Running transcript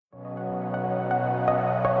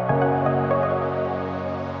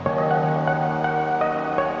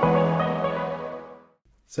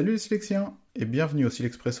Salut les Silexiens et bienvenue au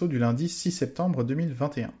SILEXpresso du lundi 6 septembre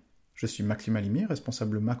 2021. Je suis Maxime Alimi,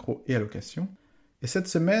 responsable macro et allocation, et cette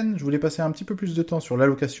semaine, je voulais passer un petit peu plus de temps sur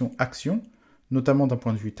l'allocation action, notamment d'un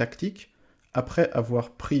point de vue tactique, après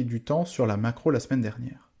avoir pris du temps sur la macro la semaine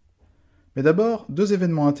dernière. Mais d'abord, deux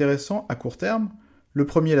événements intéressants à court terme. Le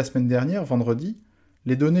premier la semaine dernière, vendredi,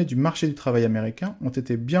 les données du marché du travail américain ont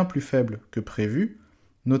été bien plus faibles que prévu,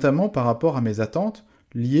 notamment par rapport à mes attentes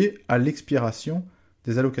liées à l'expiration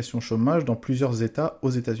des allocations chômage dans plusieurs États aux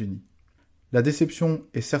États-Unis. La déception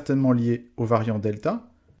est certainement liée au variant Delta,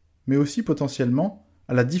 mais aussi potentiellement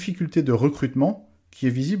à la difficulté de recrutement qui est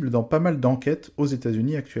visible dans pas mal d'enquêtes aux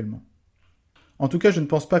États-Unis actuellement. En tout cas, je ne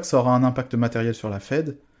pense pas que ça aura un impact matériel sur la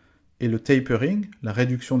Fed, et le tapering, la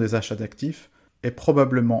réduction des achats d'actifs, est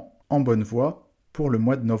probablement en bonne voie pour le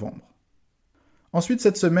mois de novembre. Ensuite,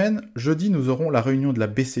 cette semaine, jeudi, nous aurons la réunion de la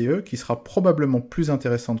BCE qui sera probablement plus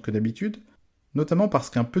intéressante que d'habitude, notamment parce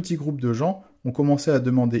qu'un petit groupe de gens ont commencé à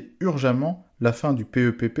demander urgemment la fin du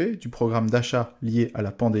PEPP, du programme d'achat lié à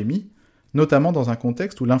la pandémie, notamment dans un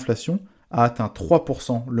contexte où l'inflation a atteint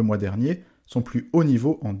 3% le mois dernier, son plus haut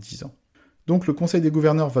niveau en 10 ans. Donc le Conseil des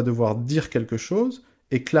gouverneurs va devoir dire quelque chose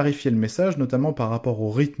et clarifier le message, notamment par rapport au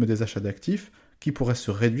rythme des achats d'actifs, qui pourrait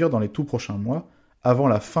se réduire dans les tout prochains mois, avant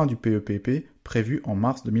la fin du PEPP prévue en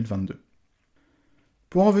mars 2022.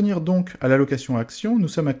 Pour en venir donc à l'allocation action, nous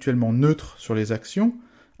sommes actuellement neutres sur les actions,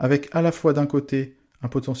 avec à la fois d'un côté un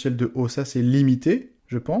potentiel de hausse assez limité,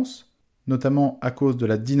 je pense, notamment à cause de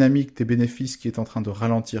la dynamique des bénéfices qui est en train de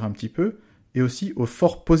ralentir un petit peu, et aussi au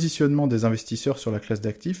fort positionnement des investisseurs sur la classe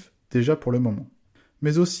d'actifs, déjà pour le moment.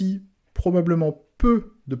 Mais aussi probablement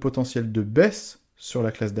peu de potentiel de baisse sur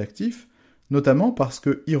la classe d'actifs, notamment parce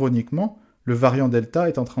que, ironiquement, le variant Delta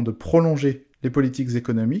est en train de prolonger les politiques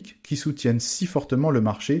économiques qui soutiennent si fortement le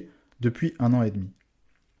marché depuis 1 an et demi.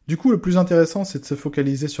 Du coup, le plus intéressant, c'est de se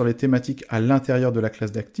focaliser sur les thématiques à l'intérieur de la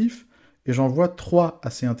classe d'actifs, et j'en vois 3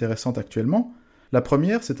 assez intéressantes actuellement. La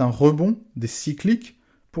première, c'est un rebond des cycliques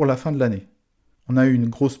pour la fin de l'année. On a eu une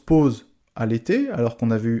grosse pause à l'été, alors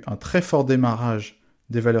qu'on avait eu un très fort démarrage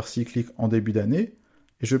des valeurs cycliques en début d'année,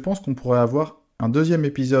 et je pense qu'on pourrait avoir un deuxième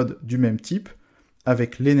épisode du même type,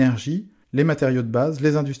 avec l'énergie, les matériaux de base,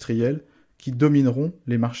 les industriels, qui domineront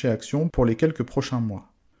les marchés actions pour les quelques prochains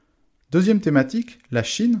mois. Deuxième thématique, la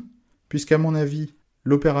Chine, puisqu'à mon avis,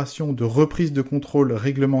 l'opération de reprise de contrôle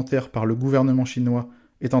réglementaire par le gouvernement chinois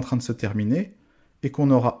est en train de se terminer, et qu'on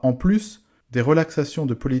aura en plus des relaxations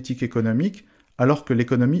de politique économique alors que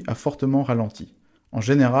l'économie a fortement ralenti. En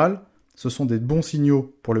général, ce sont des bons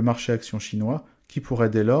signaux pour le marché action chinois qui pourraient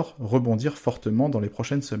dès lors rebondir fortement dans les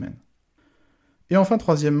prochaines semaines. Et enfin,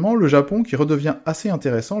 troisièmement, le Japon qui redevient assez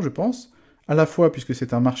intéressant, je pense, à la fois puisque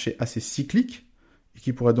c'est un marché assez cyclique, et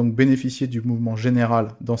qui pourrait donc bénéficier du mouvement général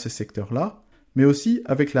dans ces secteurs-là, mais aussi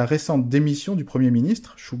avec la récente démission du Premier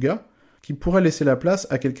ministre, Suga, qui pourrait laisser la place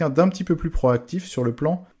à quelqu'un d'un petit peu plus proactif sur le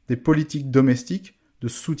plan des politiques domestiques de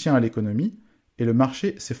soutien à l'économie, et le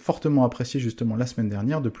marché s'est fortement apprécié justement la semaine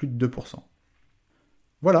dernière de plus de 2%.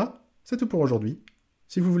 Voilà, c'est tout pour aujourd'hui.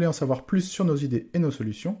 Si vous voulez en savoir plus sur nos idées et nos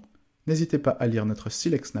solutions, n'hésitez pas à lire notre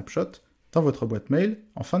Select Snapshot dans votre boîte mail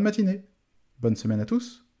en fin de matinée. Bonne semaine à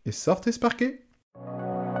tous, et sortez sparkés!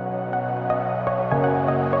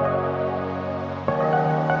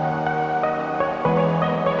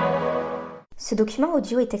 Ce document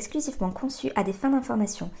audio est exclusivement conçu à des fins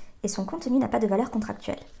d'information et son contenu n'a pas de valeur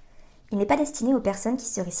contractuelle. Il n'est pas destiné aux personnes qui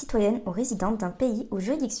seraient citoyennes ou résidentes d'un pays ou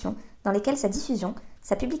juridiction dans lesquelles sa diffusion,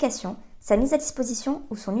 sa publication, sa mise à disposition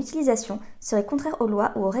ou son utilisation seraient contraires aux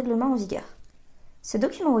lois ou aux règlements en vigueur. Ce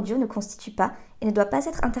document audio ne constitue pas et ne doit pas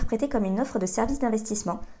être interprété comme une offre de service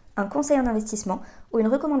d'investissement, un conseil en investissement ou une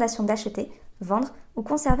recommandation d'acheter, vendre ou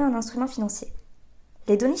conserver un instrument financier.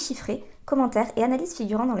 Les données chiffrées, commentaires et analyses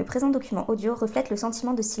figurant dans le présent document audio reflètent le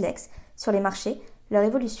sentiment de Silex sur les marchés, leur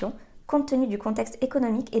évolution, compte tenu du contexte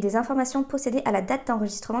économique et des informations possédées à la date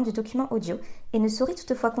d'enregistrement du document audio et ne sauraient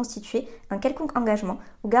toutefois constituer un quelconque engagement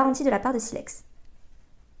ou garantie de la part de Silex.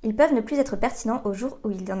 Ils peuvent ne plus être pertinents au jour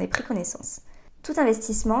où il en est pris connaissance. Tout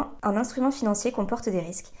investissement en instruments financiers comporte des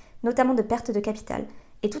risques, notamment de perte de capital,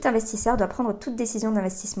 et tout investisseur doit prendre toute décision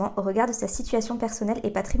d'investissement au regard de sa situation personnelle et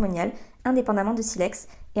patrimoniale, indépendamment de Silex,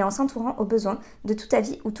 et en s'entourant au besoin de tout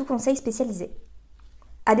avis ou tout conseil spécialisé.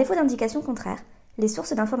 À défaut d'indications contraires, les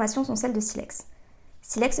sources d'information sont celles de Silex.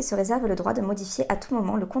 Silex se réserve le droit de modifier à tout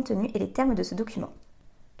moment le contenu et les termes de ce document.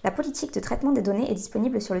 La politique de traitement des données est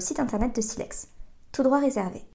disponible sur le site internet de Silex. Tout droit réservé.